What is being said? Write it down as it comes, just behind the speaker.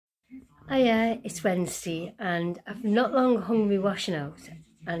Hiya, it's Wednesday and I've not long hung my washing out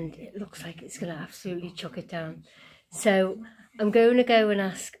and it looks like it's going to absolutely chuck it down. So I'm going to go and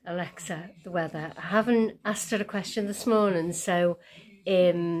ask Alexa the weather. I haven't asked her a question this morning, so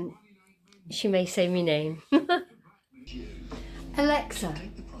she may say my name. Alexa,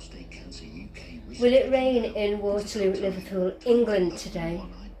 will it rain in Waterloo, Liverpool, England today?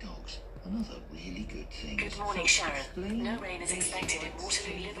 Good morning, Sharon. No rain is expected in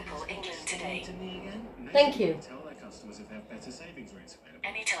Waterloo, Liverpool, England today. Thank you.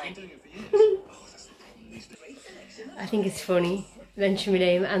 Anytime. I think it's funny, mention my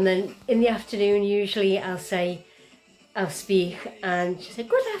name, and then in the afternoon usually I'll speak and she'll say,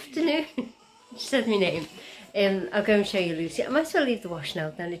 good afternoon. She said my name. I'll go and show you Lucy. I might as well leave the washing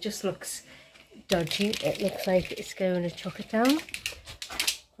out then, it just looks dodgy. It looks like it's going to chuck it down.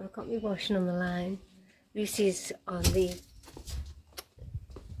 I've got my washing on the line. Lucy's on the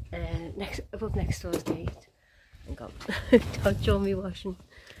above next door's gate. Hang on, dodge all me washing.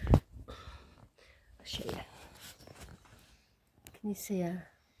 I'll show you. Can you see her?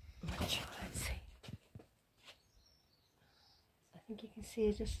 I'm not sure. Let's see. I think you can see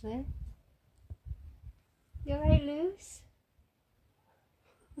her just there. You alright, Luce?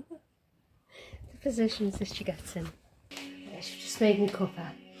 The positions that she gets in. She just made me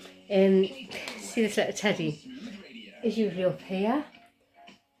Cuppa. See this little teddy is usually up here,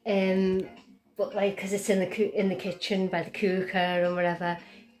 but like because it's in the kitchen by the cooker and whatever,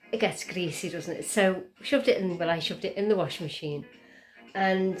 it gets greasy, doesn't it? So I shoved it in the washing machine,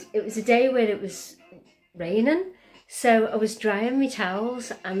 and it was a day where it was raining, so I was drying my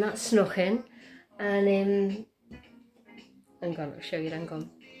towels and that snuck in, and hang on, I'll show you. Hang on.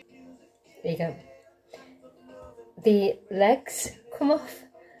 There you go. The legs come off.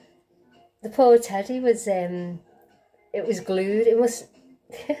 The poor teddy was, it was glued. It must,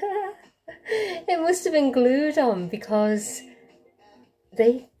 it must have been glued on because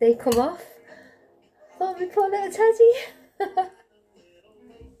they come off. Oh, my poor little teddy.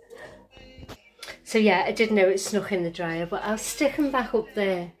 So yeah, I didn't know it snuck in the dryer, but I'll stick him back up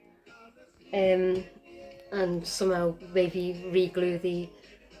there, and somehow maybe re-glue the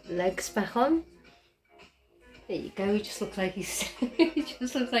legs back on. There you go. He just looks like he's he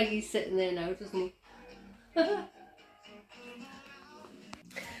just looks like he's sitting there now, doesn't he? I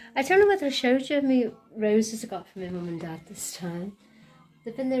don't know whether I showed you my roses I got from my mum and dad this time.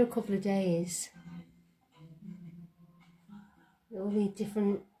 They've been there a couple of days. All the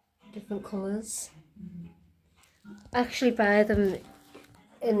different colours. I actually buy them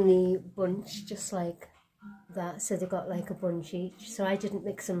in the bunch, just like that. So they got like a bunch each. So I didn't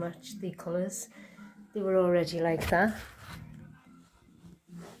mix and match the colours. They were already like that.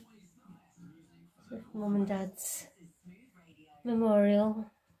 So Mum and Dad's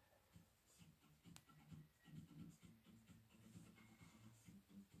memorial.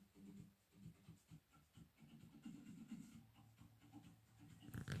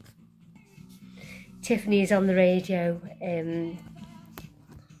 Tiffany's on the radio. I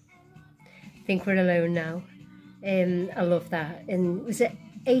think we're alone now. I love that. And was it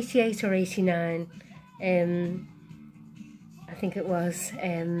 88 or 89? I think it was.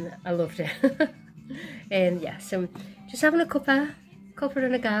 I loved it. Yeah, so just having a cuppa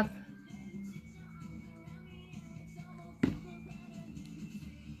and a gab.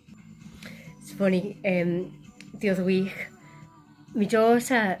 It's funny, the other week my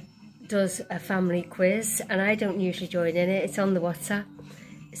daughter does a family quiz and I don't usually join in it. It's on the WhatsApp,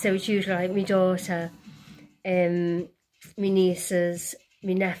 so it's usually like my daughter, my nieces,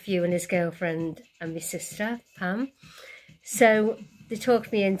 my nephew and his girlfriend and my sister, Pam. So they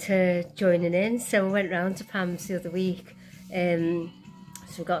talked me into joining in. So I went round to Pam's the other week. So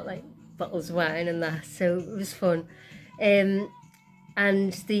we got like bottles of wine and that. So it was fun. And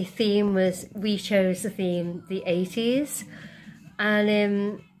the theme was, we chose the theme, the 80s.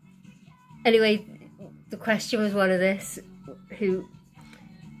 And anyway, the question was one of this,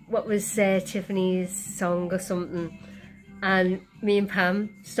 what was Tiffany's song or something? And me and Pam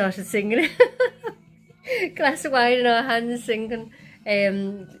started singing it. Glass of wine in our hands, singing.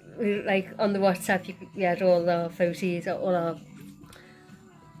 Like on the WhatsApp, we had all our photos, all of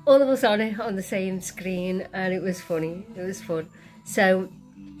us on it on the same screen, and it was funny. It was fun. So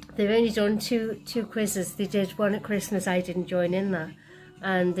they've only done two quizzes. They did one at Christmas. I didn't join in that,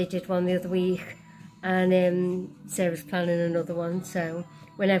 and they did one the other week. And Sarah's planning another one. So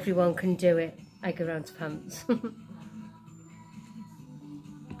when everyone can do it, I go round to Pam's.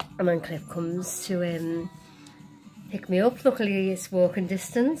 And when Cliff comes to pick me up, luckily it's walking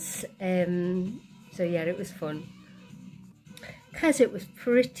distance. So yeah, it was fun. because it was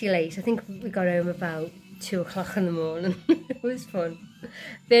pretty late. I think we got home about 2 o'clock in the morning. It was fun.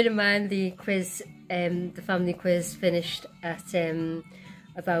 Bear in mind the quiz, the family quiz finished at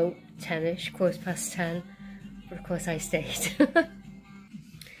about 10ish, 10:15, but of course I stayed.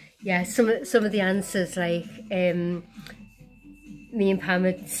 Yeah, some of the answers, like me and Pam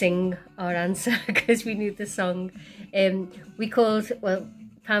would sing our answer because we knew the song.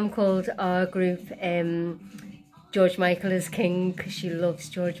 Pam called our group George Michael is King because she loves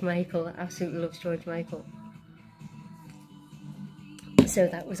George Michael, absolutely loves George Michael. So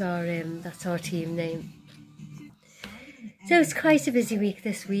that was our that's our team name. So it's quite a busy week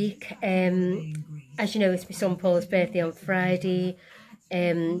this week. As you know, it's my son Paul's birthday on Friday,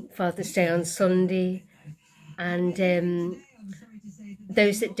 Father's Day on Sunday, and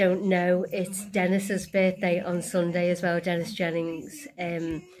those that don't know, it's Dennis's birthday on Sunday as well, Dennis Jennings.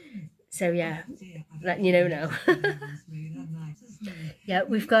 So yeah, letting you know now. Yeah,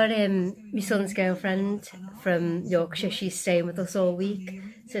 we've got my son's girlfriend from Yorkshire. She's staying with us all week,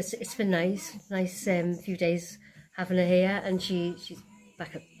 so it's been nice few days having her here, and she's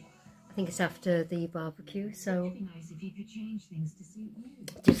back at, I think it's after the barbecue. So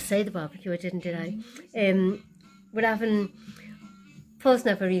did I say the barbecue? I didn't, did I? We're having. Paul's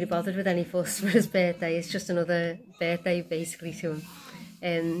never really bothered with any fuss for his birthday. It's just another birthday basically to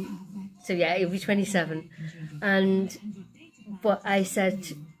him. So yeah, he'll be 27, but I said,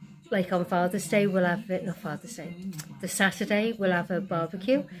 like on Father's Day we'll have it, not Father's Day, the Saturday we'll have a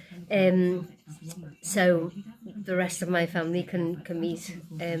barbecue, so the rest of my family can meet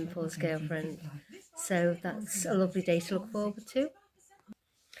Paul's girlfriend. So that's a lovely day to look forward to.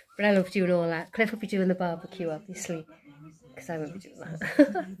 But I love doing all that. Cliff will be doing the barbecue obviously, because I won't be doing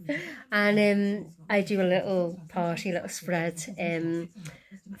that. And I do a little party, little spread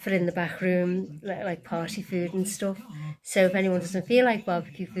for in the back room, like party food and stuff. So if anyone doesn't feel like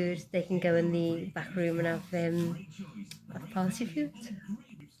barbecue food, they can go in the back room and have party food.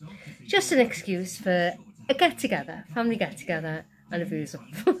 Just an excuse for a get-together, family get-together and a booze up,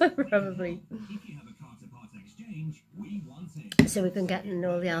 probably. So we've been getting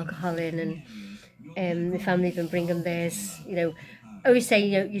all the alcohol in, and the family have been bringing theirs. You know, I always say,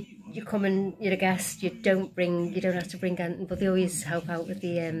 you know, you come and you're a guest, you don't have to bring anything, but they always help out with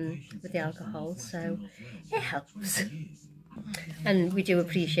the alcohol, so it helps. And we do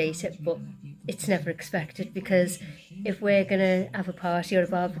appreciate it, but it's never expected, because if we're gonna have a party or a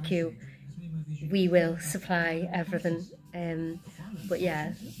barbecue, we will supply everything. But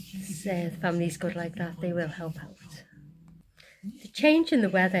yeah, the family's good like that, they will help out. The change in the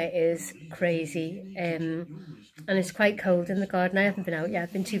weather is crazy, and it's quite cold in the garden. I haven't been out yet,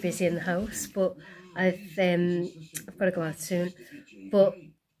 I've been too busy in the house, but I've got to go out soon. But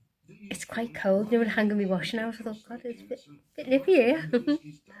it's quite cold. You know, when hanging me washing out, I thought, God, it's a bit nippy here.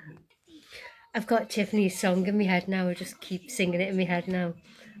 I've got Tiffany's song in my head now. I just keep singing it in my head now,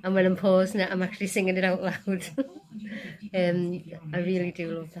 and when I'm pausing it, I'm actually singing it out loud. I really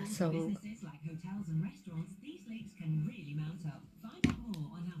do love that song.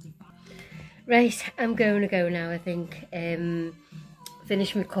 Right, I'm going to go now, I think.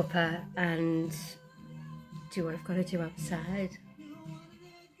 Finish my cuppa and do what I've got to do outside.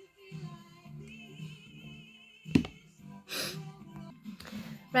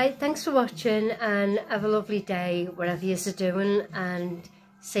 Right, thanks for watching, and have a lovely day wherever you're doing, and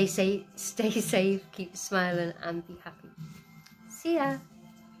stay safe, keep smiling and be happy. See ya!